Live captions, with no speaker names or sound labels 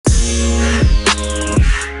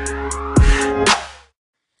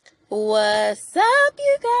What's up,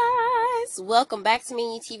 you guys? Welcome back to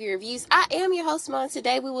Mini TV Reviews. I am your host, Mo, and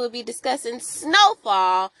today we will be discussing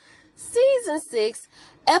Snowfall, Season 6,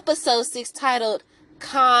 Episode 6, titled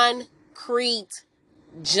Concrete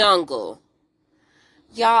Jungle.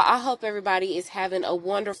 Y'all, I hope everybody is having a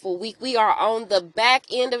wonderful week. We are on the back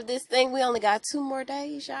end of this thing. We only got 2 more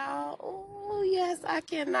days, y'all. Oh, yes, I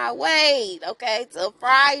cannot wait, okay, till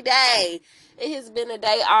Friday. It has been a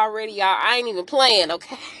day already, y'all. I ain't even playing,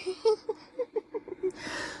 okay?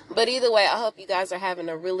 But either way, I hope you guys are having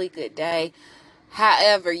a really good day.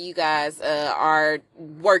 However you guys are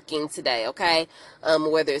working today, okay?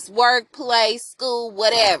 Whether it's work, play, school,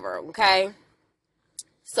 whatever, okay?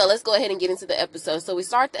 So let's go ahead and get into the episode. So we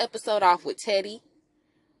start the episode off with Teddy.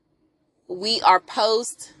 We are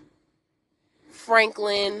post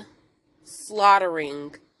Franklin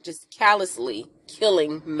slaughtering, just callously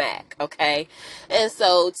killing Mac, okay? And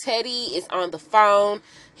so Teddy is on the phone.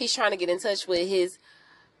 He's trying to get in touch with his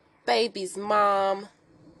baby's mom,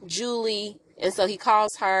 Julie. And so he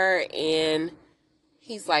calls her and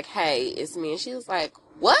he's like, hey, it's me. And she was like,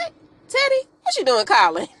 what? Teddy? What you doing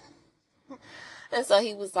calling? And so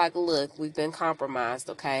he was like, look, we've been compromised,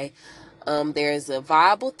 okay? There's a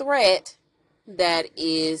viable threat that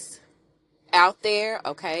is out there,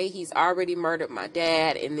 okay? He's already murdered my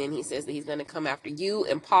dad, and then he says that he's going to come after you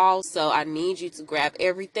and Paul, so I need you to grab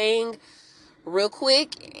everything real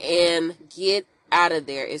quick and get out of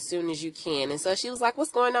there as soon as you can. And so she was like,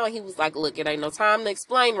 what's going on? He was like, look, it ain't no time to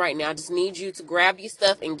explain right now. I just need you to grab your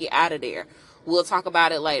stuff and get out of there. We'll talk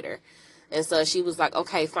about it later. And so she was like,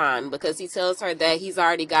 okay, fine, because he tells her that he's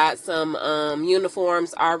already got some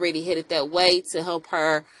uniforms already headed that way to help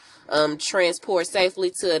her transport safely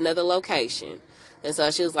to another location. And so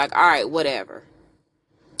she was like, all right, whatever.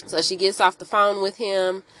 So she gets off the phone with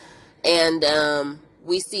him, and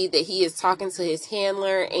we see that he is talking to his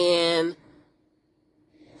handler, and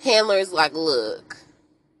handler is like, look,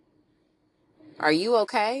 are you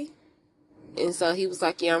okay? And so he was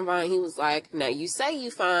like, yeah, I'm fine. He was like, now you say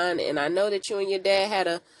you fine, and I know that you and your dad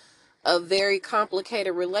had a very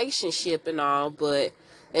complicated relationship and all, but,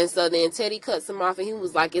 and so then Teddy cuts him off, and he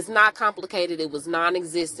was like, it's not complicated, it was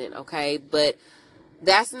non-existent, okay, but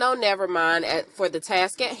that's no never mind. For the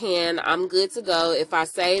task at hand, I'm good to go. If I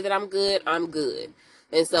say that I'm good, I'm good.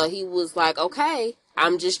 And so he was like, okay,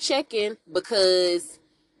 I'm just checking, because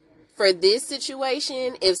for this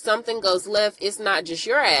situation, if something goes left, it's not just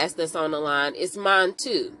your ass that's on the line, it's mine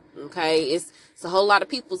too, okay? It's a whole lot of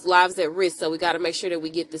people's lives at risk, so we got to make sure that we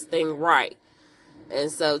get this thing right. And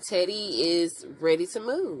so Teddy is ready to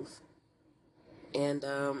move. And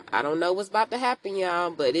I don't know what's about to happen, y'all,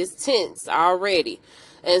 but it's tense already.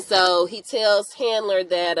 And so he tells Handler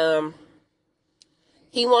that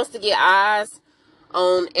he wants to get eyes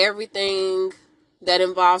on everything that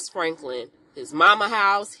involves Franklin. His mama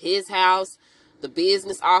house, his house, the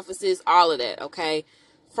business offices, all of that, okay?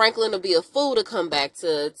 Franklin will be a fool to come back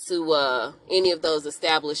to any of those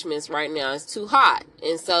establishments right now. It's too hot.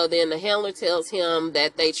 And so then the handler tells him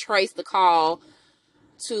that they traced the call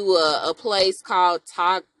to a place called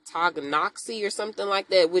Toganoxie or something like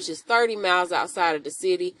that, which is 30 miles outside of the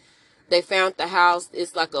city. They found the house.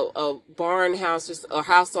 It's like a barn house, or a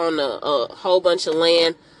house on a whole bunch of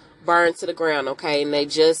land, burned to the ground, okay? And they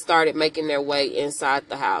just started making their way inside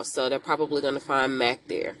the house, so they're probably going to find Mac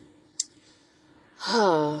there.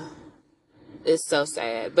 It's so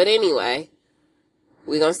sad. But anyway,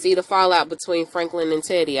 we're going to see the fallout between Franklin and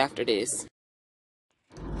Teddy after this.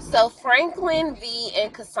 So Franklin, V,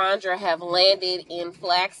 and Cassandra have landed in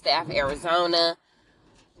Flagstaff, Arizona.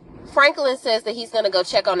 Franklin says that he's going to go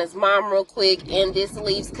check on his mom real quick, and this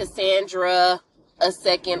leaves Cassandra a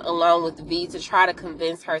second along with V to try to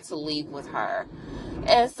convince her to leave with her.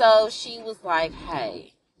 And so she was like,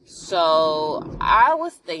 hey, so I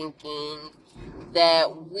was thinking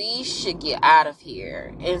that we should get out of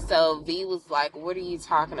here. And so V was like, what are you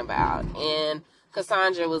talking about? And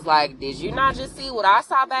Cassandra was like, did you not just see what I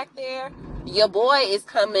saw back there? Your boy is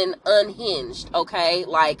coming unhinged, okay?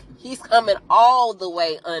 Like, he's coming all the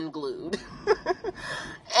way unglued.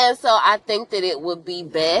 And so I think that it would be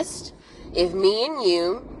best if me and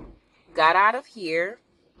you got out of here,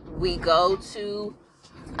 we go to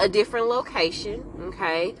a different location,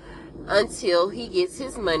 okay, until he gets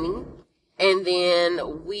his money, and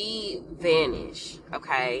then we vanish,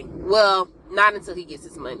 okay? Well, not until he gets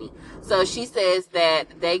his money. So she says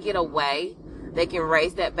that they get away, they can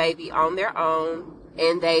raise that baby on their own,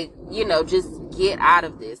 and they, just get out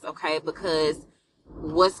of this, okay? Because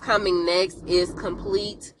what's coming next is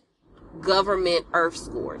complete government earth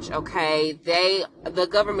scorch, okay? The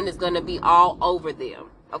government is going to be all over them,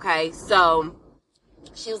 okay? So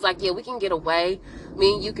She was like, yeah, we can get away.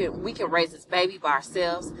 Me and you we can raise this baby by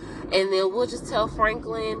ourselves. And then we'll just tell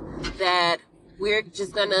Franklin that we're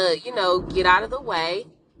just gonna, get out of the way,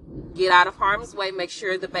 get out of harm's way, make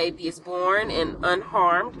sure the baby is born and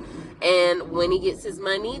unharmed. And when he gets his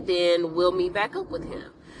money, then we'll meet back up with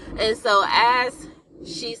him. And so as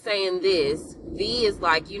she's saying this, V is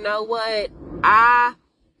like, you know what?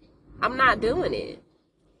 I'm not doing it.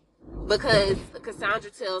 Because Cassandra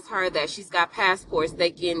tells her that she's got passports, they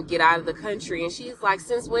can get out of the country. And she's like,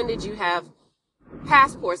 since when did you have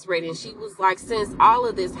passports ready? And she was like, since all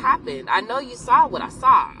of this happened. I know you saw what I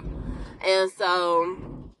saw. And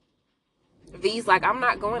so V's like, I'm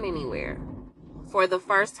not going anywhere. For the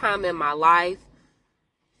first time in my life,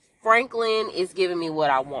 Franklin is giving me what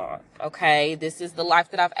I want, okay? This is the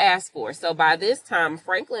life that I've asked for. So by this time,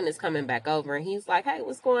 Franklin is coming back over, and he's like, hey,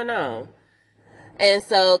 what's going on? And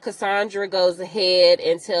so Cassandra goes ahead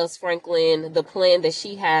and tells Franklin the plan that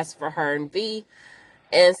she has for her and V.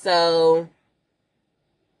 And so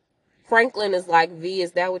Franklin is like, V,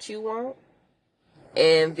 is that what you want?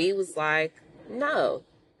 And V was like, no.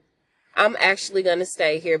 I'm actually going to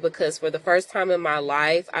stay here because for the first time in my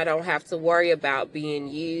life, I don't have to worry about being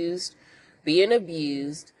used, being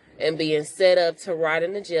abused, and being set up to rot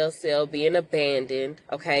in a jail cell, being abandoned,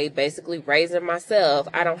 okay, basically raising myself.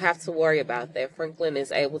 I don't have to worry about that. Franklin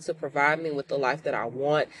is able to provide me with the life that I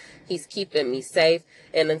want. He's keeping me safe.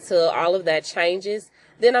 And until all of that changes,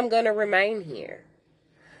 then I'm going to remain here.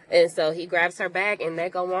 And so he grabs her bag and they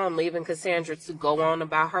go on, leaving Cassandra to go on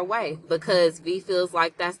about her way because V feels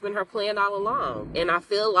like that's been her plan all along. And I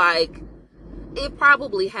feel like it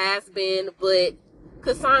probably has been, but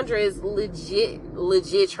Cassandra is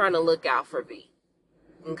legit trying to look out for V.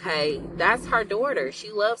 Okay, that's her daughter.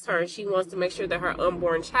 She loves her and she wants to make sure that her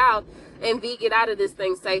unborn child and V get out of this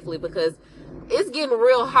thing safely because it's getting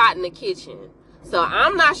real hot in the kitchen. So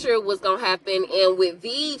I'm not sure what's going to happen. And with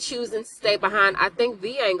V choosing to stay behind, I think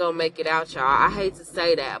V ain't going to make it out, y'all. I hate to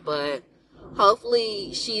say that, but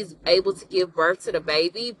hopefully she's able to give birth to the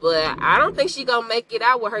baby. But I don't think she's going to make it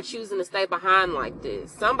out with her choosing to stay behind like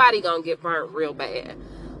this. Somebody going to get burnt real bad.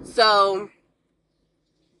 So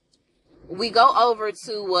we go over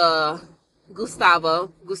to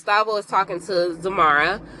Gustavo. Gustavo is talking to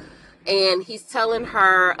Zamara. And he's telling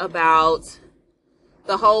her about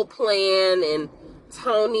the whole plan and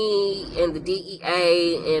Tony and the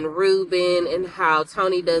DEA and Ruben and how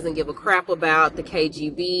Tony doesn't give a crap about the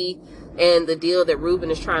KGB and the deal that Ruben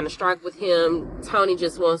is trying to strike with him. Tony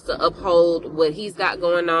just wants to uphold what he's got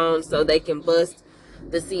going on so they can bust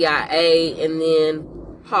the CIA and then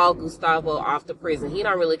haul Gustavo off to prison. He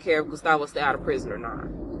don't really care if Gustavo stay out of prison or not.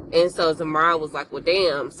 And so Zamara was like, well,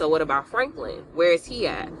 damn, so what about Franklin? Where is he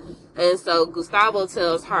at? And so Gustavo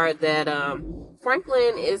tells her that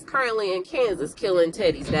Franklin is currently in Kansas killing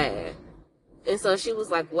Teddy's dad. And so she was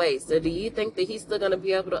like, wait, so do you think that he's still going to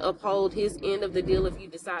be able to uphold his end of the deal if you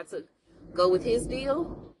decide to go with his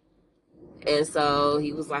deal? And so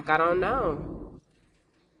he was like, I don't know.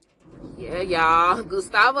 Yeah, y'all.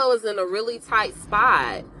 Gustavo is in a really tight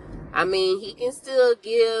spot. I mean, he can still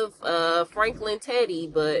give Franklin Teddy,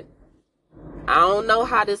 but I don't know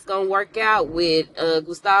how this gonna work out with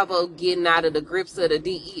Gustavo getting out of the grips of the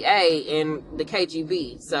DEA and the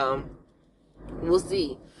KGB. So we'll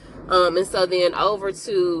see. And so then over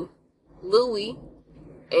to Louie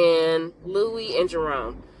and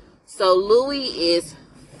Jerome. So Louie is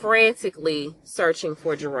frantically searching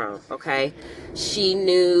for Jerome, okay? She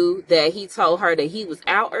knew that he told her that he was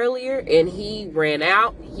out earlier and he ran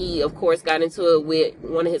out. He, of course, got into it with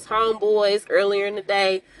one of his homeboys earlier in the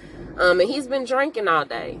day. And he's been drinking all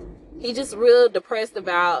day. He just real depressed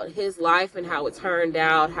about his life and how it turned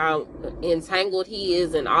out, how entangled he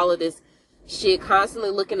is in all of this shit, constantly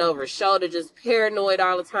looking over his shoulder, just paranoid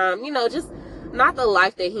all the time. You know, just not the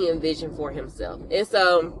life that he envisioned for himself. And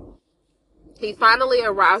so he finally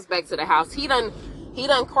arrives back to the house. He done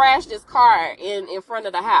crashed his car in front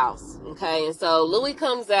of the house. Okay, and so Louis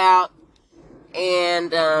comes out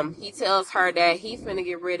and he tells her that he finna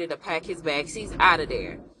get ready to pack his bags. He's out of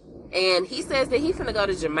there. And he says that he finna go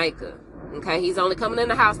to Jamaica. Okay, he's only coming in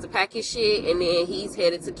the house to pack his shit, and then he's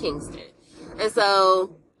headed to Kingston. And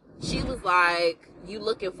so she was like, you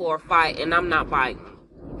looking for a fight, and I'm not biting.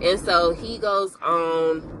 And so he goes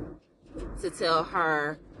on to tell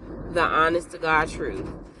her the honest to God truth.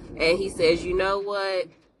 And he says, you know what?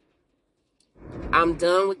 I'm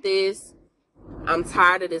done with this. I'm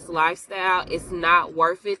tired of this lifestyle. It's not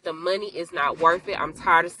worth it. The money is not worth it. I'm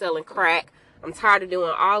tired of selling crack. I'm tired of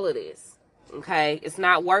doing all of this. Okay? It's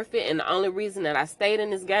not worth it. And the only reason that I stayed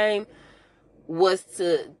in this game was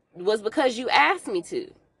because you asked me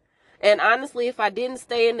to. And honestly, if I didn't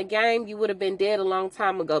stay in the game, you would have been dead a long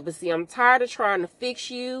time ago. But see, I'm tired of trying to fix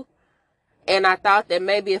you. And I thought that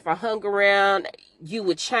maybe if I hung around, you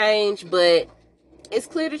would change. But it's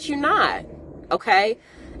clear that you're not. Okay?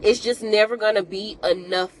 It's just never going to be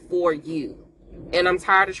enough for you. And I'm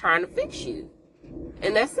tired of trying to fix you.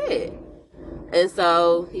 And that's it. And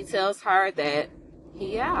so he tells her that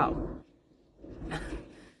he out.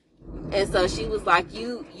 And so she was like,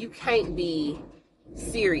 you can't be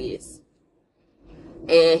serious.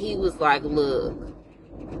 And he was like, look,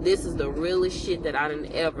 this is the realest shit that I done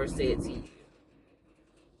ever said to you.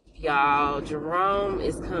 Y'all, Jerome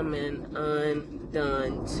is coming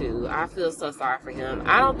undone too. I feel so sorry for him.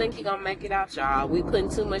 I don't think he's gonna make it out, y'all. We putting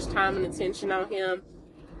too much time and attention on him.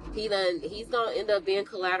 He's gonna end up being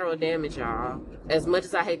collateral damage, y'all. As much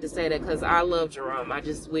as I hate to say that, because I love Jerome. I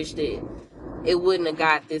just wish that it wouldn't have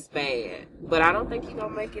got this bad. But I don't think he's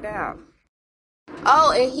gonna make it out.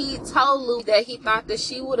 Oh, and he told Lou that he thought that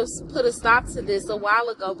she would have put a stop to this a while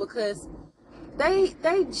ago because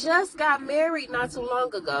they just got married not too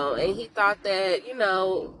long ago. And he thought that, you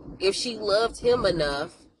know, if she loved him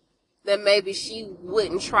enough, then maybe she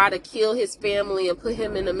wouldn't try to kill his family and put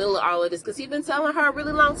him in the middle of all of this. Because he's been telling her a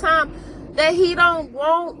really long time that he don't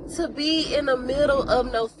want to be in the middle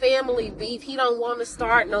of no family beef. He don't want to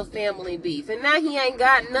start no family beef. And now he ain't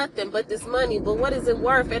got nothing but this money. But what is it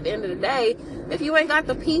worth at the end of the day if you ain't got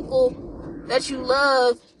the people that you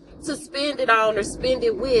love to spend it on or spend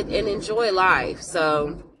it with and enjoy life?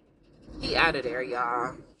 So he out of there,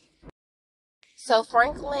 y'all. So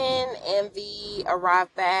Franklin and V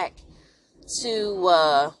arrive back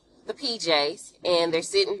to the PJs, and they're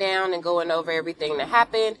sitting down and going over everything that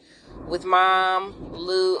happened with Mom,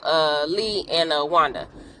 Lee, and Wanda.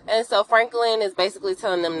 And so Franklin is basically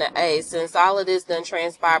telling them that, hey, since all of this done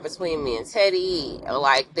transpired between me and Teddy,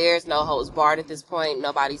 like, there's no holds barred at this point.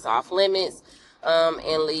 Nobody's off limits.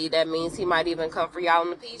 And Lee, that means he might even come for y'all in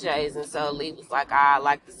the PJs. And so Lee was like, I'd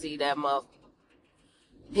like to see that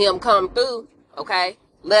him come through. Okay,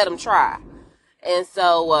 let him try. And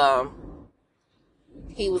so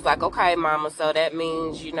he was like, okay, Mama, so that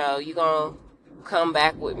means, you know, you're going to come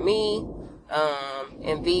back with me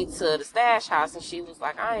and V to the stash house. And she was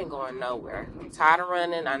like, I ain't going nowhere. I'm tired of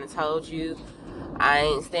running. I done told you I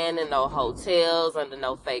ain't staying in no hotels under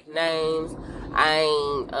no fake names. I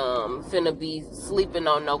ain't finna be sleeping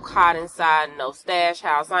on no cot inside no stash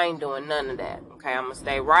house. I ain't doing none of that. Okay, I'm going to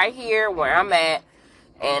stay right here where I'm at.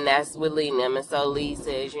 And that's with Lee and them. And so Lee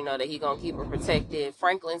says, you know, that he going to keep her protected.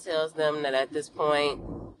 Franklin tells them that at this point,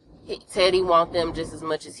 Teddy want them just as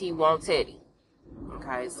much as he want Teddy.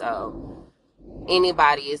 Okay, so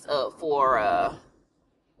anybody is up for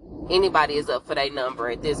their number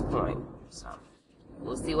at this point. So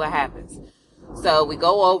we'll see what happens. So we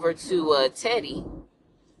go over to Teddy.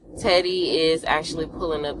 Teddy is actually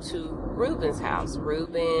pulling up to Ruben's house.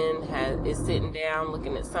 Ruben is sitting down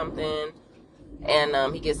looking at something.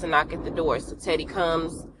 And he gets a knock at the door. So Teddy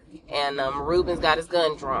comes, and Ruben's got his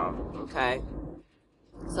gun drawn. Okay.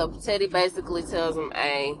 So Teddy basically tells him,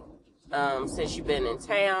 hey, since you've been in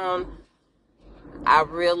town, I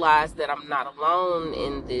realized that I'm not alone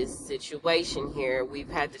in this situation here. We've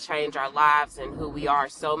had to change our lives and who we are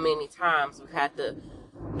so many times. We've had to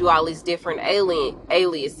do all these different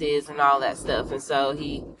aliases and all that stuff. And so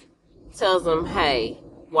he tells him, hey,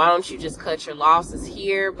 why don't you just cut your losses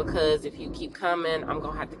here? Because if you keep coming, I'm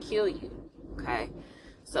going to have to kill you. Okay?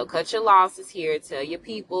 So cut your losses here. Tell your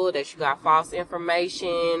people that you got false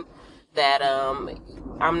information, that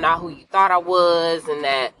I'm not who you thought I was, and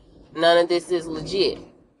that none of this is legit.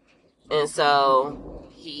 And so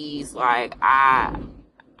he's like, I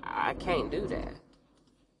can't do that.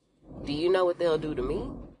 Do you know what they'll do to me?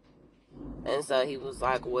 And so he was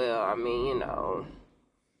like, well, I mean, you know,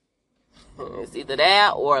 it's either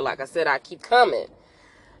that or, like I said, I keep coming.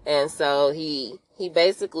 And so he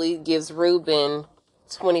basically gives Ruben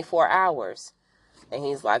 24 hours. And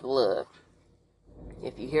he's like, look,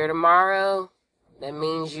 if you're here tomorrow, that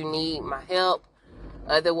means you need my help.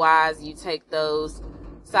 Otherwise, you take those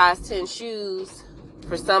size 10 shoes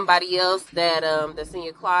for somebody else that's in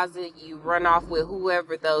your closet. You run off with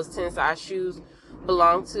whoever those 10 size shoes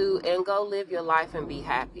belong to and go live your life and be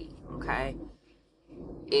happy. Okay?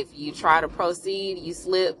 If you try to proceed, you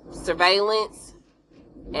slip surveillance,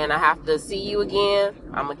 and I have to see you again,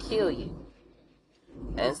 I'm going to kill you.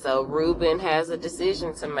 And so Ruben has a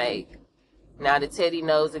decision to make. Now that Teddy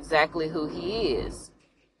knows exactly who he is.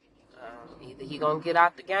 Either he going to get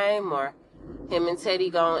out the game or him and Teddy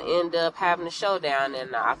going to end up having a showdown.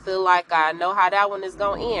 And I feel like I know how that one is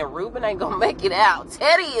going to end. Ruben ain't going to make it out.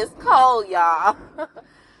 Teddy is cold, y'all.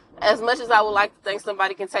 As much as I would like to think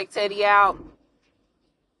somebody can take Teddy out,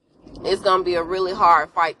 it's going to be a really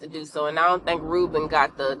hard fight to do so. And I don't think Ruben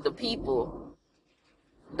got the people,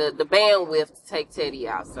 the bandwidth to take Teddy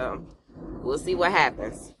out. So we'll see what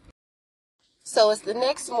happens. So it's the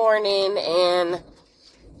next morning, and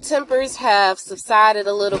tempers have subsided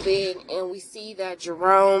a little bit, and we see that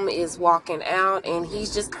Jerome is walking out, and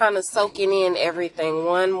he's just kind of soaking in everything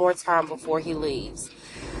one more time before he leaves.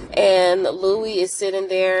 And Louie is sitting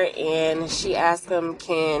there, and she asks him,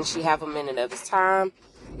 can she have a minute of his time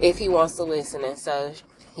if he wants to listen? And so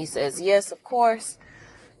he says, yes, of course.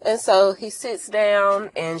 And so he sits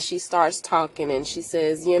down, and she starts talking, and she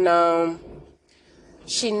says,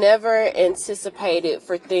 she never anticipated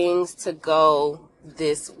for things to go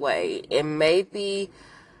this way. And maybe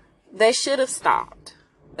they should have stopped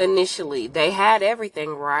initially. They had everything,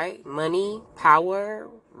 right? Money, power,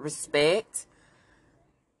 respect.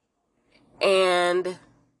 And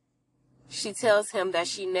she tells him that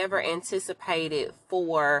she never anticipated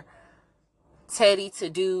for Teddy to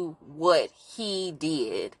do what he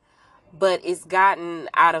did. But it's gotten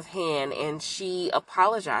out of hand, and she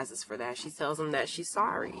apologizes for that. She tells him that she's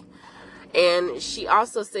sorry. And she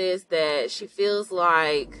also says that she feels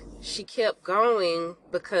like she kept going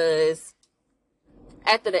because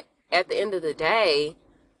at the end of the day,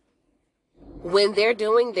 when they're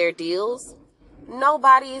doing their deals,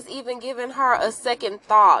 nobody is even giving her a second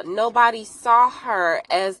thought. Nobody saw her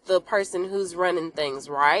as the person who's running things,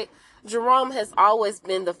 right? Jerome has always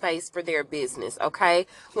been the face for their business, okay?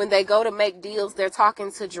 When they go to make deals, they're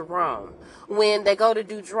talking to Jerome. When they go to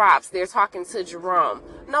do drops, they're talking to Jerome.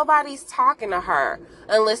 Nobody's talking to her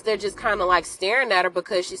unless they're just kind of like staring at her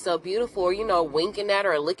because she's so beautiful, or, winking at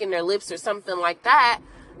her or licking their lips or something like that.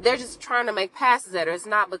 They're just trying to make passes at her. It's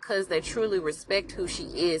not because they truly respect who she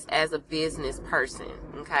is as a business person,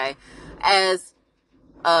 okay? As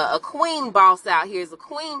a queen boss out here, is a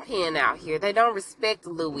queen pin out here. They don't respect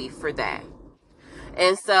Louie for that.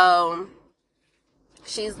 And so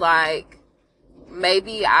she's like,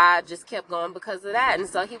 maybe I just kept going because of that. And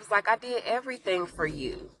so he was like, I did everything for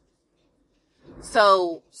you.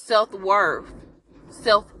 So self-worth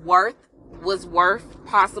was worth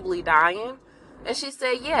possibly dying. And she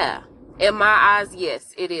said, yeah, in my eyes,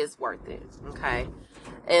 yes, it is worth it. Okay.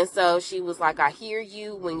 And so she was like, I hear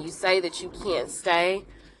you when you say that you can't stay,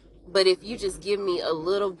 but if you just give me a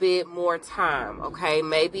little bit more time, okay,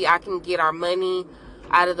 maybe I can get our money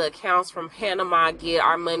out of the accounts from Panama, get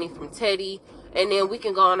our money from Teddy, and then we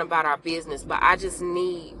can go on about our business, but I just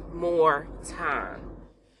need more time.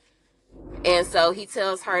 And so he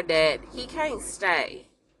tells her that he can't stay.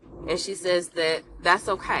 And she says that that's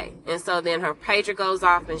okay. And so then her pager goes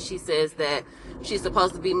off, and she says that she's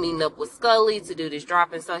supposed to be meeting up with Scully to do this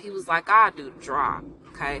drop. And so he was like, I'll do the drop,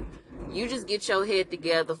 okay? You just get your head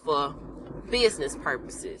together for business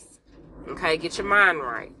purposes, okay? Get your mind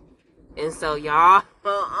right. And so, y'all,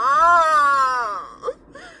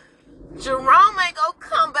 Jerome ain't gonna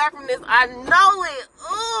come back from this. I know it.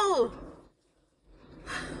 Ooh.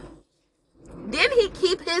 Didn't he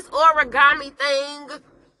keep his origami thing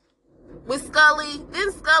with Scully?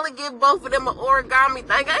 Didn't Scully give both of them an origami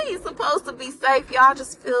thing? Ain't he supposed to be safe? Y'all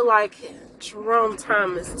just feel like Jerome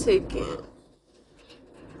time is ticking.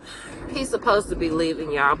 He's supposed to be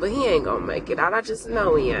leaving, y'all, but he ain't gonna make it out. I just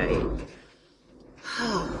know he ain't.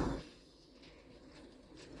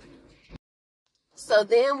 So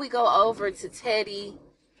then we go over to Teddy.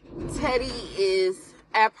 Teddy is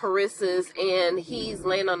at Parissa's, and he's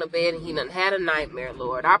laying on the bed, and he done had a nightmare,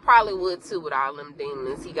 Lord. I probably would too with all them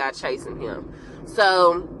demons he got chasing him.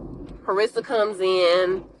 So Parissa comes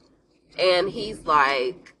in, and he's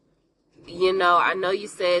like, I know you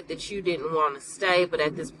said that you didn't want to stay, but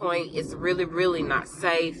at this point, it's really, really not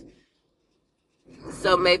safe.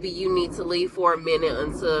 So maybe you need to leave for a minute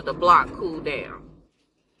until the block cool down.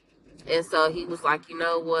 And so he was like, you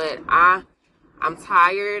know what? I'm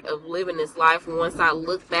tired of living this life. And once I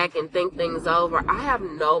look back and think things over, I have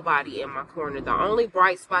nobody in my corner. The only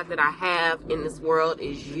bright spot that I have in this world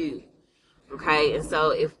is you. Okay? And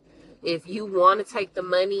so if you want to take the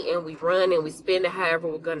money and we run and we spend it however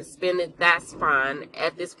we're going to spend it, that's fine.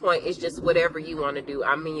 At this point, it's just whatever you want to do.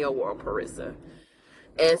 I'm in your world, Parissa.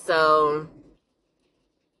 And so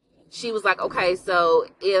she was like, okay, so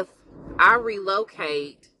if I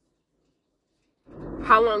relocate,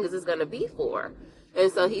 how long is this going to be for?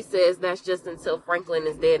 And so he says that's just until Franklin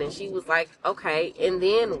is dead. And she was like, okay, and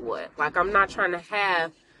then what? Like, I'm not trying to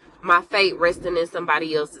have my fate resting in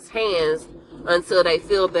somebody else's hands until they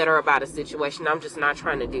feel better about a situation. I'm just not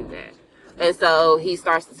trying to do that. And so he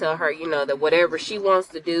starts to tell her, that whatever she wants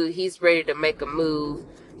to do, he's ready to make a move.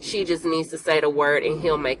 She just needs to say the word and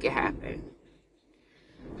he'll make it happen.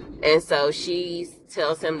 And so she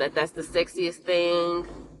tells him that that's the sexiest thing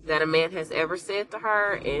that a man has ever said to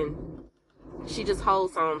her, and she just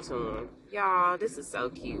holds on to him. Y'all, this is so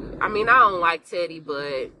cute. I mean, I don't like Teddy,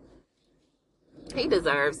 but he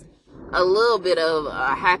deserves a little bit of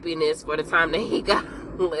happiness for the time that he got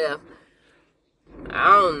left. I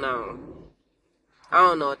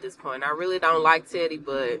don't know at this point. I really don't like Teddy,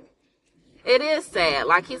 but it is sad.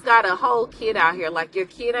 Like, he's got a whole kid out here. Like, your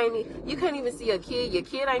kid you can't even see a kid. Your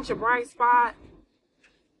kid ain't your bright spot.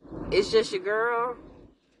 It's just your girl.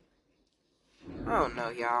 I don't know,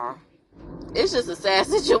 y'all. It's just a sad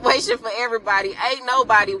situation for everybody. Ain't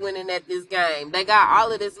nobody winning at this game. They got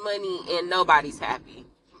all of this money and nobody's happy.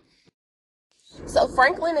 So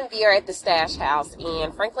Franklin and V are at the stash house,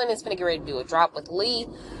 and Franklin is going to get ready to do a drop with Lee,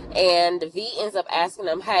 and V ends up asking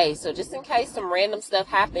him, hey, so just in case some random stuff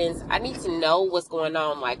happens, I need to know what's going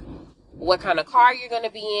on, like what kind of car you're going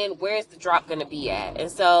to be in, where's the drop going to be at. And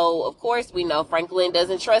so, of course, we know Franklin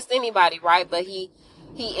doesn't trust anybody, right? But he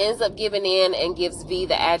ends up giving in and gives V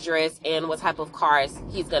the address and what type of cars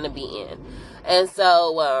he's going to be in. And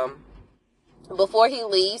so, before he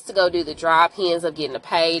leaves to go do the drop, he ends up getting a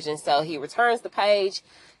page, and so he returns the page,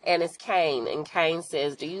 and it's Kane, and Kane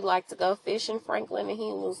says, do you like to go fishing, Franklin? And he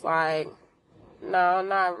was like, no,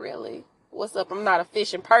 not really. What's up? I'm not a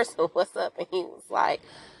fishing person. What's up? And he was like,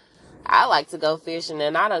 I like to go fishing,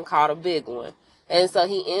 and I done caught a big one. And so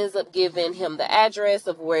he ends up giving him the address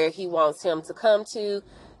of where he wants him to come to,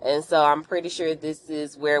 and so I'm pretty sure this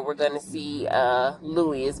is where we're going to see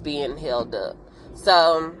Louis is being held up.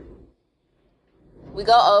 So we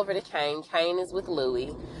go over to Kane. Kane is with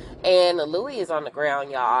Louis, and Louis is on the ground,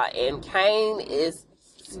 y'all, and Kane is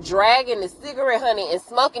dragging the cigarette, honey, and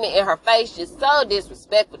smoking it in her face, just so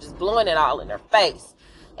disrespectful, just blowing it all in her face.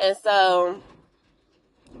 And so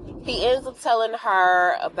he ends up telling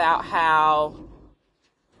her about how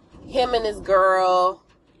him and his girl,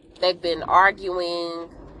 they've been arguing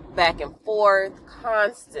back and forth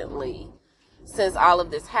constantly since all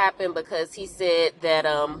of this happened, because he said that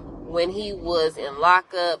when he was in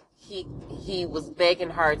lockup, he was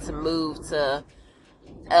begging her to move to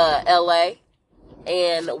LA,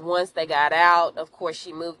 and once they got out, of course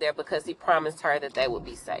she moved there because he promised her that they would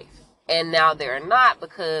be safe. And now they're not,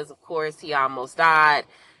 because of course he almost died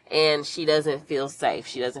and she doesn't feel safe,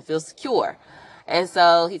 she doesn't feel secure. And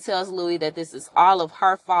so he tells Louis that this is all of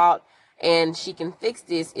her fault, and she can fix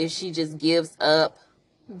this if she just gives up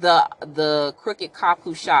the crooked cop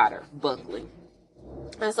who shot her, Buckley.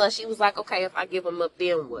 And so she was like, okay, if I give him up,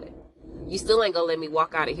 then what? You still ain't gonna let me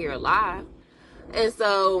walk out of here alive. And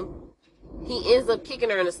so he ends up kicking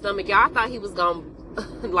her in the stomach. Y'all, I thought he was gonna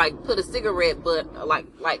like put a cigarette, but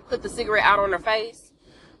like put the cigarette out on her face.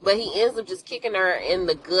 But he ends up just kicking her in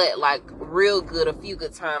the gut, like real good, a few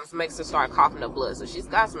good times, makes her start coughing up blood. So she's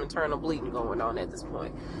got some internal bleeding going on at this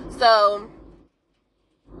point. So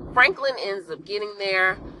Franklin ends up getting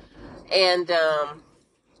there, and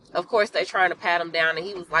of course they're trying to pat him down, and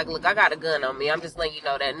he was like, look, I got a gun on me, I'm just letting you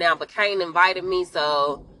know that now, but Kane invited me,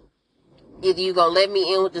 so either you gonna let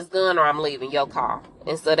me in with this gun or I'm leaving, your call.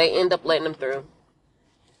 And so they end up letting him through.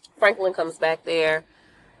 Franklin comes back there,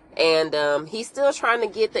 and he's still trying to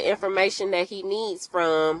get the information that he needs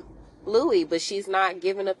from Louis, but she's not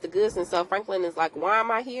giving up the goods. And so Franklin is like, why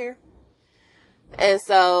am I here? And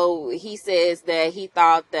so he says that he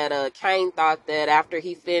thought that Kane thought that after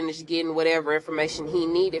he finished getting whatever information he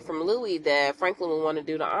needed from Louis, that Franklin would want to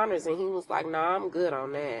do the honors. And he was like, nah, I'm good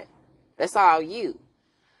on that. That's all you.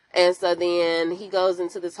 And so then he goes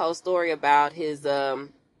into this whole story about his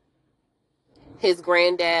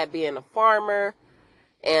granddad being a farmer.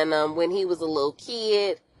 And when he was a little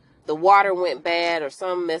kid, the water went bad or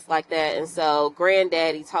some mess like that. And so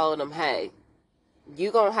granddaddy told him, hey,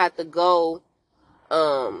 you gonna have to go,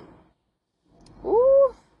 God,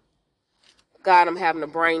 I'm having a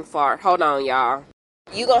brain fart. Hold on, y'all.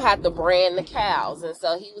 You gonna have to brand the cows. And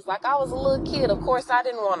so he was like, I was a little kid. Of course, I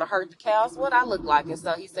didn't want to hurt the cows. What I look like? And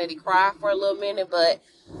so he said he cried for a little minute, but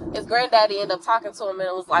his granddaddy ended up talking to him and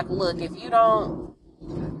it was like, look, if you don't,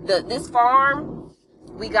 this farm,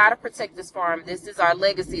 we got to protect this farm. This is our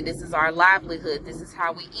legacy. This is our livelihood. This is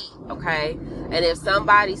how we eat, okay? And if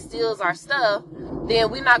somebody steals our stuff,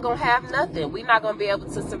 then we're not going to have nothing. We're not going to be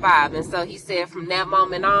able to survive. And so he said from that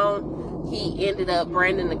moment on, he ended up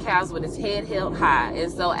branding the cows with his head held high.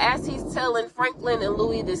 And so as he's telling Franklin and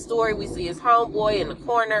Louis this story, we see his homeboy in the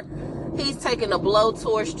corner. He's taking a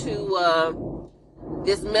blowtorch to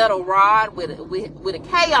this metal rod with a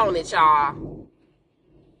K on it, y'all.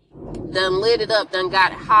 Done lit it up, done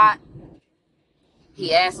got it hot.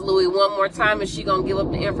 He asked Louis one more time if she gonna give up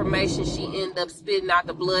the information. She ended up spitting out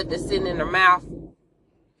the blood that's sitting in her mouth.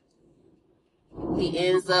 He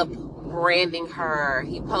ends up branding her.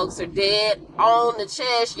 He pokes her dead on the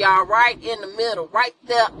chest, y'all, right in the middle, right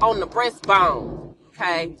there on the breastbone.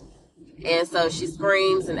 Okay? And so she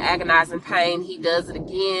screams in agonizing pain. He does it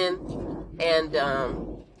again. And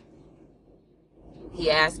he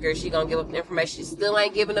asked her if she gonna give up the information. She still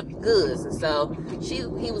ain't giving up the goods. And so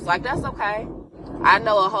he was like, that's okay. I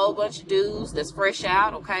know a whole bunch of dudes that's fresh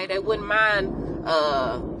out, okay? They wouldn't mind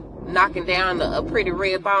knocking down a pretty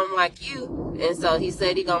red bone like you. And so he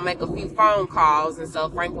said he gonna make a few phone calls. And so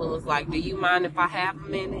Franklin was like, do you mind if I have a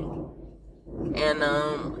minute?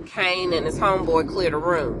 And Kane and his homeboy cleared the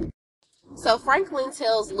room. So Franklin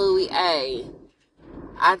tells Louis, hey,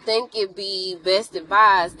 I think it'd be best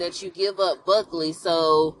advised that you give up Buckley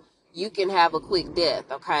so you can have a quick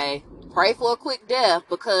death, okay? Pray for a quick death,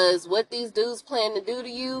 because what these dudes plan to do to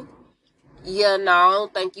you, yeah, no, I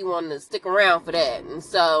don't think you want to stick around for that. And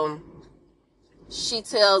so she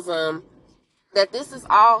tells him that this is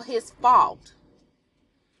all his fault.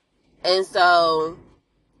 And so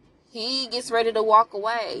he gets ready to walk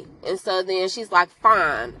away. And so then she's like,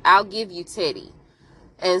 fine, I'll give you Teddy.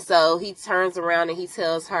 And so he turns around and he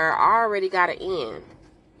tells her, I already got an end.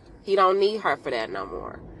 He don't need her for that no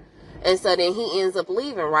more. And so then he ends up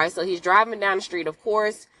leaving, right? So he's driving down the street. Of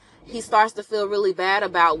course, he starts to feel really bad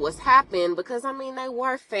about what's happened because, I mean, they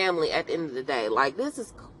were family at the end of the day. Like, this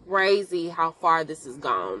is crazy how far this has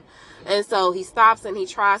gone. And so he stops and he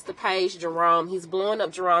tries to page Jerome. He's blowing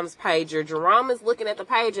up Jerome's pager. Jerome is looking at the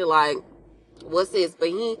pager like, what's this? But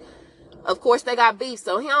of course, they got beef,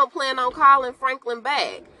 so he don't plan on calling Franklin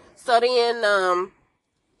back. So then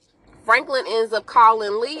Franklin ends up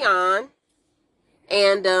calling Leon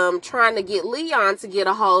and trying to get Leon to get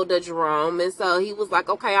a hold of Jerome. And so he was like,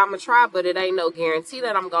 okay, I'm going to try, but it ain't no guarantee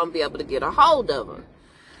that I'm going to be able to get a hold of him.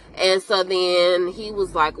 And so then he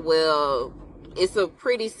was like, well, it's a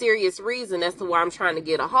pretty serious reason as to why I'm trying to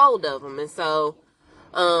get a hold of him. And so,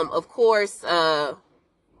 of course,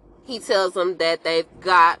 he tells them that they've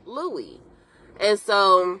got Louis. And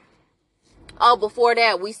so, before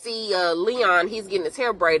that, we see Leon, he's getting his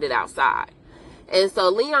hair braided outside. And so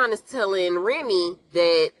Leon is telling Remy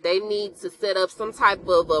that they need to set up some type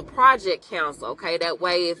of a project council, okay? That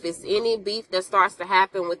way, if it's any beef that starts to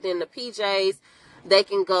happen within the PJs, they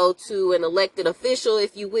can go to an elected official,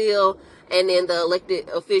 if you will, and then the elected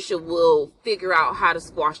official will figure out how to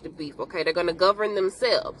squash the beef, okay? They're going to govern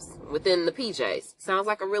themselves within the PJs. Sounds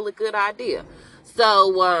like a really good idea.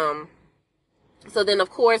 So then, of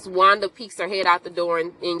course, Wanda peeks her head out the door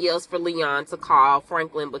and yells for Leon to call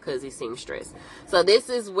Franklin because he seems stressed. So this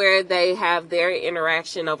is where they have their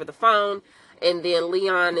interaction over the phone. And then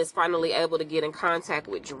Leon is finally able to get in contact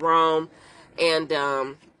with Jerome. And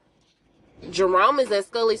Jerome is at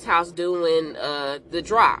Scully's house doing the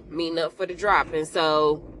drop, meeting up for the drop. And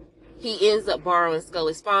so he ends up borrowing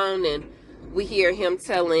Scully's phone. And we hear him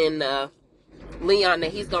telling Leon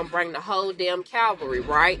that he's going to bring the whole damn cavalry,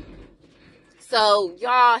 right? So,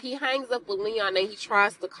 y'all, he hangs up with Leon and he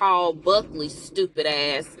tries to call Buckley's stupid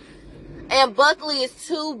ass. And Buckley is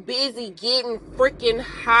too busy getting freaking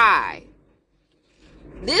high.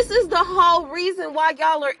 This is the whole reason why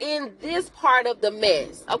y'all are in this part of the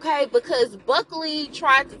mess, okay? Because Buckley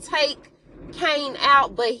tried to take Kane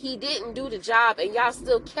out, but he didn't do the job and y'all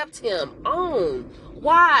still kept him on.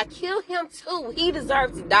 Why? Kill him too. He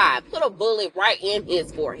deserves to die. Put a bullet right in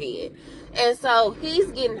his forehead. And so he's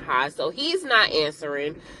getting high, so he's not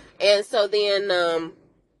answering. And so then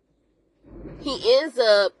he ends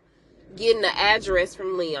up getting the address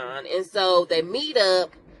from Leon. And so they meet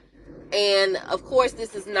up. And, of course,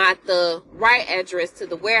 this is not the right address to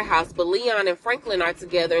the warehouse, but Leon and Franklin are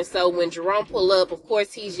together. And so when Jerome pull up, of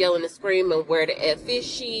course, he's yelling and screaming, where the F is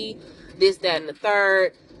she? This, that, and the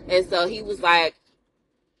third. And so he was like,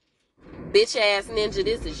 bitch-ass ninja,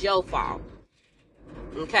 this is your fault.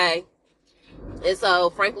 Okay? And so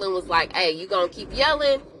Franklin was like, hey, you gonna keep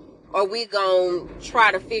yelling or we gonna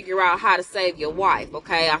try to figure out how to save your wife,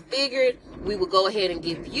 okay? I figured we would go ahead and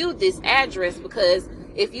give you this address because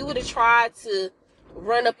if you would have tried to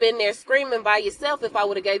run up in there screaming by yourself, if I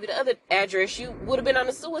would have gave you the other address, you would have been on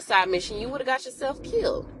a suicide mission. You would have got yourself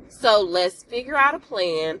killed. So let's figure out a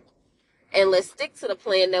plan and let's stick to the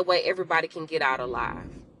plan. That way everybody can get out alive.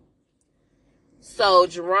 So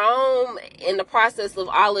Jerome, in the process of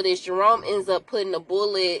all of this, Jerome ends up putting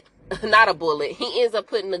he ends up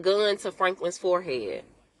putting the gun to Franklin's forehead.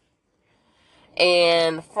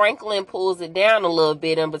 And Franklin pulls it down a little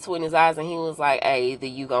bit in between his eyes and he was like, hey, either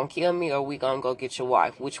you gonna kill me or we gonna go get your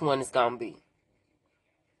wife. Which one is gonna be?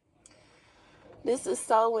 This is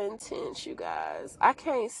so intense, you guys. I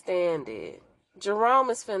can't stand it. Jerome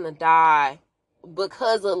is finna die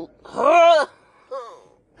because of her.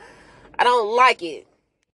 I don't like it.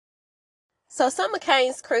 So some of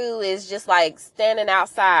Kane's crew is just like standing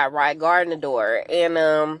outside, right, guarding the door.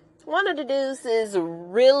 And one of the dudes is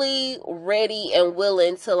really ready and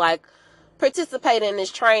willing to like participate in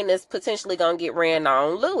this train that's potentially gonna get ran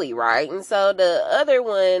on Louis, right? And so the other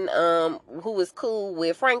one, who is cool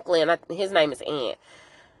with Franklin, his name is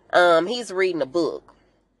Ant. He's reading a book.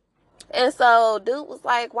 And so dude was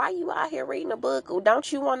like, why you out here reading a book?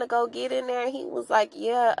 Don't you want to go get in there? He was like,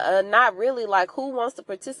 yeah, not really. Like, who wants to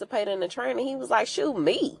participate in the training? He was like, shoot,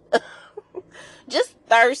 me. Just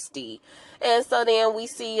thirsty. And so then we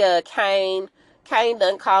see Kane. Kane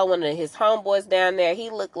done call one of his homeboys down there. He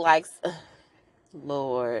looked like,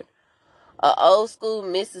 Lord, a old school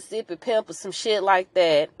Mississippi pimp or some shit like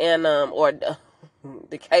that. And, or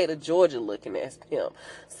Decatur, Georgia looking ass pimp.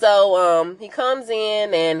 So he comes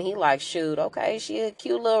in and he like, shoot, okay, she a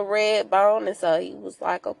cute little red bone. And so he was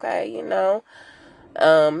like, okay, you know,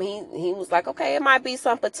 he was like, okay, it might be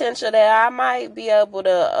some potential that I might be able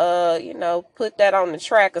to you know, put that on the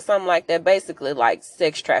track or something like that. Basically like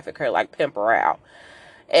sex traffic her, like pimp her out.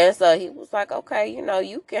 And so he was like, okay, you know,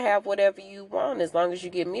 you can have whatever you want as long as you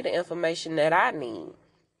give me the information that I need.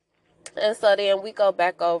 And so then we go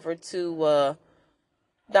back over to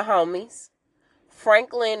the homies.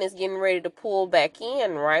 Franklin is getting ready to pull back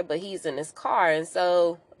in, right? But he's in his car. And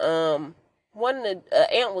so one of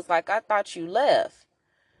the Ant was like, I thought you left.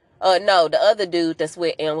 No, the other dude that's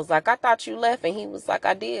with Ant was like, I thought you left. And he was like,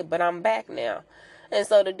 I did, but I'm back now. And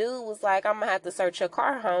so the dude was like, I'm going to have to search your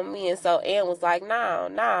car, homie. And so Ant was like,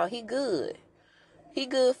 no, he good. He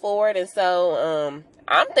good for it. And so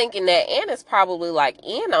I'm thinking that Ant is probably like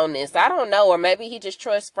in on this. I don't know. Or maybe he just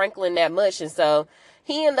trusts Franklin that much. And so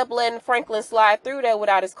he ended up letting Franklin slide through there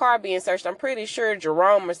without his car being searched. I'm pretty sure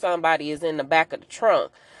Jerome or somebody is in the back of the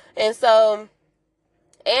trunk. And so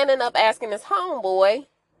Ant ended up asking his homeboy,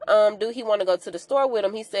 do he want to go to the store with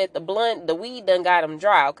him? He said the weed done got him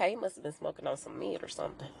dry. Okay, he must have been smoking on some meat or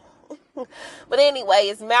something. But anyway,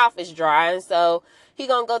 his mouth is dry, and so he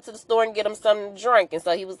gonna go to the store and get him something to drink. And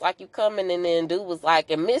so he was like, you coming? And then dude was like,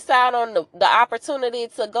 and miss out on the opportunity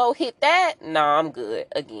to go hit that? No, I'm good.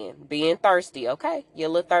 Again, being thirsty, okay? You're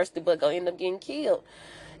a little thirsty, but gonna end up getting killed.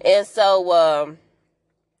 And so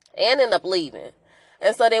ended up leaving.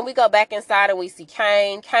 And so then we go back inside and we see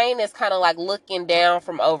Kane. Kane is kind of like looking down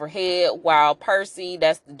from overhead while Percy,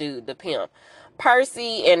 that's the dude, the pimp.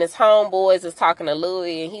 Percy and his homeboys is talking to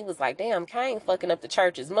Louis, and he was like, damn, Kane fucking up the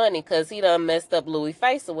church's money because he done messed up Louis'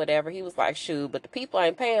 face or whatever. He was like, shoot, but the people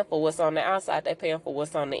ain't paying for what's on the outside. They paying for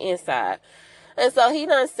what's on the inside. And so he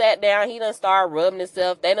done sat down. He done started rubbing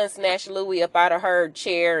himself. They done snatched Louis up out of her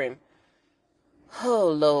chair. And, oh,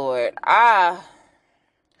 Lord, I'm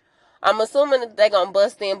assuming that they're going to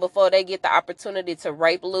bust in before they get the opportunity to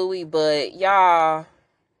rape Louis. But, y'all,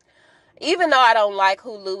 even though I don't like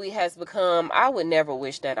who Louis has become, I would never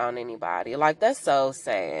wish that on anybody. Like, that's so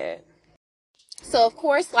sad. So, of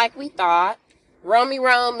course, like we thought, Romy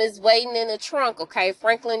Rome is waiting in the trunk, okay?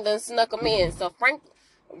 Franklin done snuck him in. So,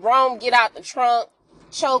 Rome get out the trunk,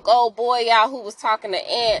 choke old boy out who was talking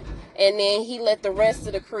to Ant, and then he let the rest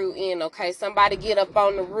of the crew in, okay? Somebody get up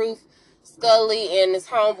on the roof. Scully and his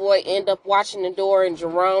homeboy end up watching the door, and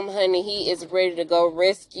Jerome, honey, he is ready to go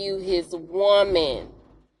rescue his woman.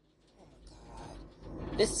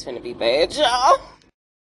 This is finna be bad, y'all.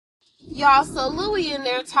 Y'all, so Louis in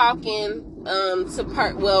there talking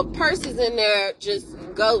to Percy's in there just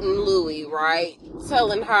goating Louis, right?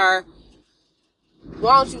 Telling her,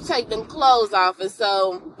 why don't you take them clothes off? And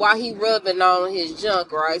so while he rubbing on his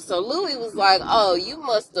junk, right? So Louis was like, oh, you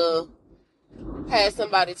must have had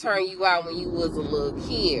somebody turn you out when you was a little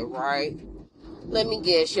kid, right? Let me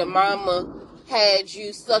guess, your mama had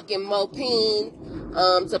you sucking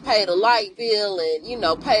Mopine to pay the light bill and, you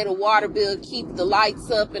know, pay the water bill, keep the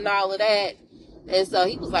lights up and all of that. And so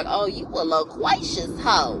he was like, oh, you a loquacious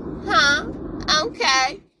hoe, huh?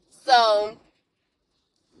 Okay. So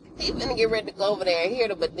he finna get ready to go over there and hear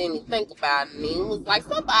it, but then he think about it and he was like,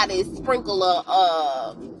 somebody sprinkle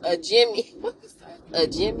a Jimmy, what was that? A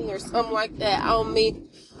Jimmy or something like that on me.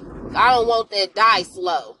 I don't want that dice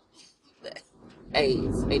low.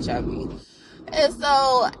 AIDS, HIV. And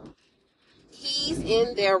so he's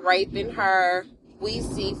in there raping her. We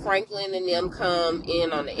see Franklin and them come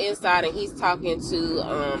in on the inside, and he's talking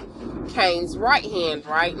to Kane's right hand,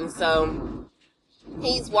 right? And so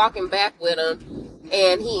he's walking back with him,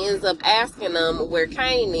 and he ends up asking him where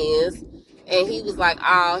Kane is. And he was like,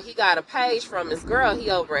 oh, he got a page from his girl. He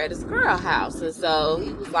over at his girl house. And so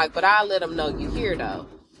he was like, but I'll let him know you here, though.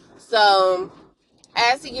 So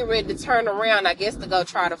as he get ready to turn around, I guess to go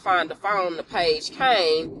try to find the phone the page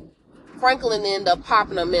came, Franklin ended up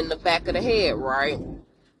popping him in the back of the head, right?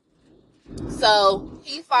 So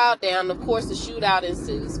he fall down. Of course, the shootout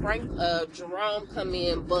ensues. Jerome come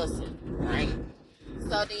in busting, right?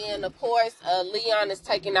 So then, of course, Leon is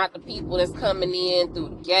taking out the people that's coming in through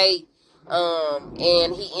the gate.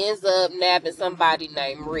 And he ends up nabbing somebody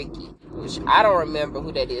named Ricky, which I don't remember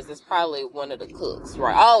who that is. It's probably one of the cooks,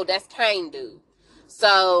 right? Oh, that's Kane dude.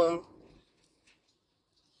 So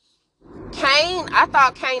Kane, I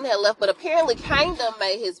thought Kane had left, but apparently Kane done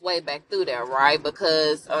made his way back through there, right?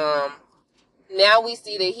 Because now we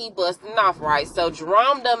see that he busting off, right? So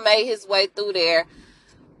Jerome done made his way through there,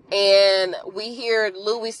 and we hear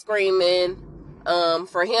Louis screaming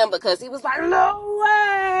for him because he was like,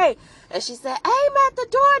 Louis! And she said, aim at the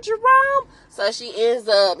door, Jerome. So he ends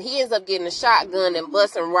up getting a shotgun and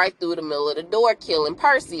busting right through the middle of the door, killing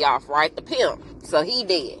Percy off, right? The pimp. So he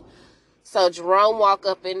dead. So Jerome walk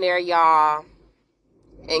up in there, y'all,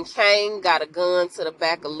 and Kane got a gun to the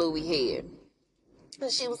back of Louis' head.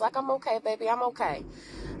 And she was like, I'm okay, baby, I'm okay.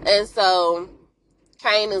 And so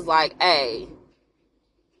Kane is like, hey,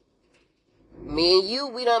 me and you,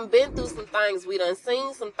 we done been through some things. We done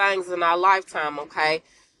seen some things in our lifetime, okay?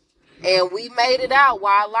 And we made it out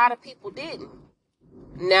while a lot of people didn't.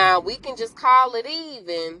 Now, we can just call it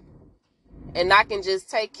even, and I can just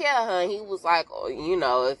take care of her. And he was like, oh, you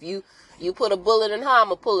know, if you put a bullet in her, I'm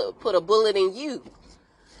going to put a bullet in you.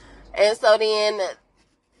 And so then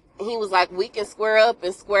he was like, we can square up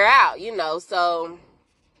and square out, you know. So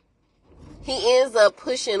he ends up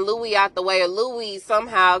pushing Louis out the way, or Louis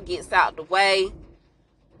somehow gets out the way.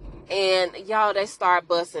 And y'all, they start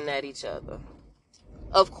busting at each other.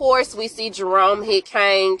 Of course, we see Jerome hit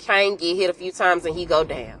Kane. Kane get hit a few times and he go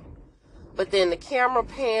down. But then the camera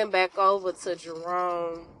pan back over to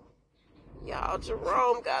Jerome. Y'all,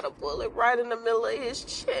 Jerome got a bullet right in the middle of his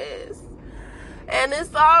chest. And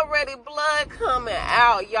it's already blood coming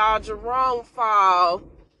out, y'all. Jerome fall.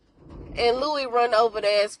 And Louis run over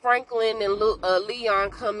there as Franklin and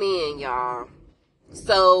Leon come in, y'all.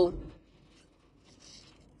 So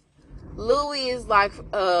Louis is like,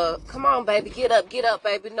 come on, baby, get up,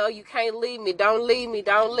 baby. No, you can't leave me. Don't leave me.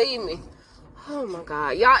 Oh, my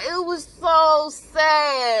God. Y'all, it was so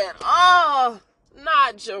sad. Oh,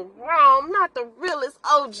 not Jerome, not the realest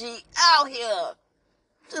OG out here.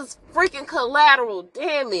 Just freaking collateral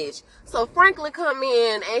damage. So Franklin come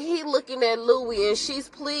in, and he looking at Louis, and she's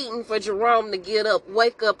pleading for Jerome to get up.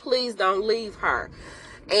 Wake up, please don't leave her.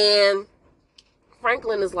 And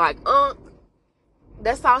Franklin is like,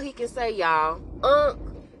 that's all he can say, y'all.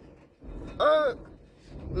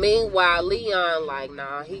 Meanwhile, Leon like,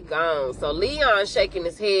 nah, he gone. So Leon shaking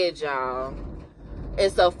his head, y'all.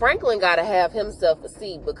 And so Franklin got to have himself a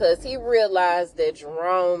seat because he realized that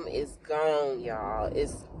Jerome is gone, y'all.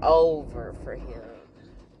 It's over for him.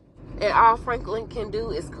 And all Franklin can do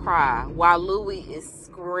is cry while Louis is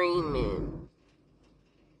screaming.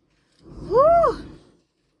 Whew.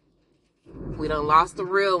 We done lost the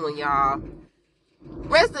real one, y'all.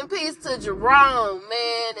 Rest in peace to Jerome,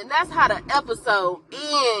 man. And that's how the episode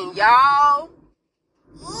ends, y'all.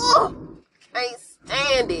 Ugh, can't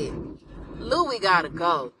stand it. Louis gotta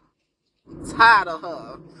go. I'm tired of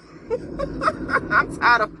her. I'm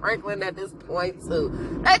tired of Franklin at this point,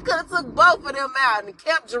 too. They could have took both of them out and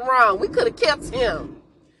kept Jerome. We could have kept him.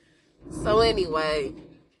 So anyway,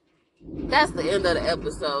 that's the end of the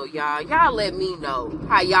episode, y'all. Y'all let me know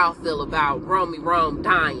how y'all feel about Rome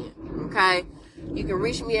dying, okay? You can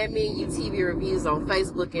reach me at Me and You TV Reviews on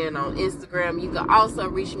Facebook and on Instagram. You can also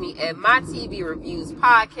reach me at My TV Reviews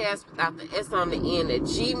Podcast without the S on the end at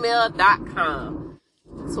gmail.com.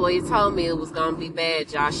 Toya told me it was going to be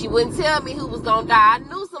bad, y'all. She wouldn't tell me who was going to die. I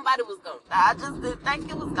knew somebody was going to die. I just didn't think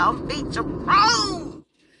it was going to be Jerome.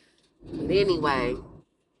 But anyway,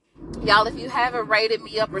 y'all, if you haven't rated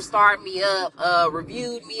me up or starred me up,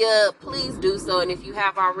 reviewed me up, please do so. And if you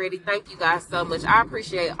have already, thank you guys so much. I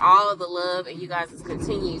appreciate all the love and you guys'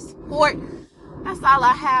 continued support. That's all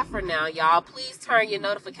I have for now, y'all. Please turn your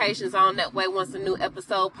notifications on. That way, once a new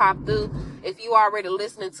episode pop through, if you already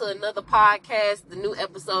listening to another podcast, the new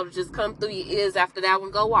episode will just come through your ears after that one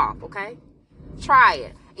go off, okay? Try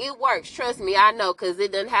it. It works. Trust me, I know, because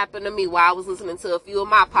it didn't happen to me while I was listening to a few of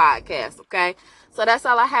my podcasts, okay? So that's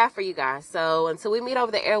all I have for you guys. So until we meet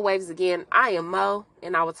over the airwaves again, I am Mo,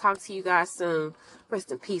 and I will talk to you guys soon.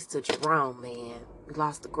 Rest in peace to Jerome, man. We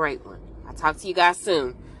lost a great one. I'll talk to you guys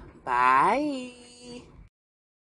soon. Bye.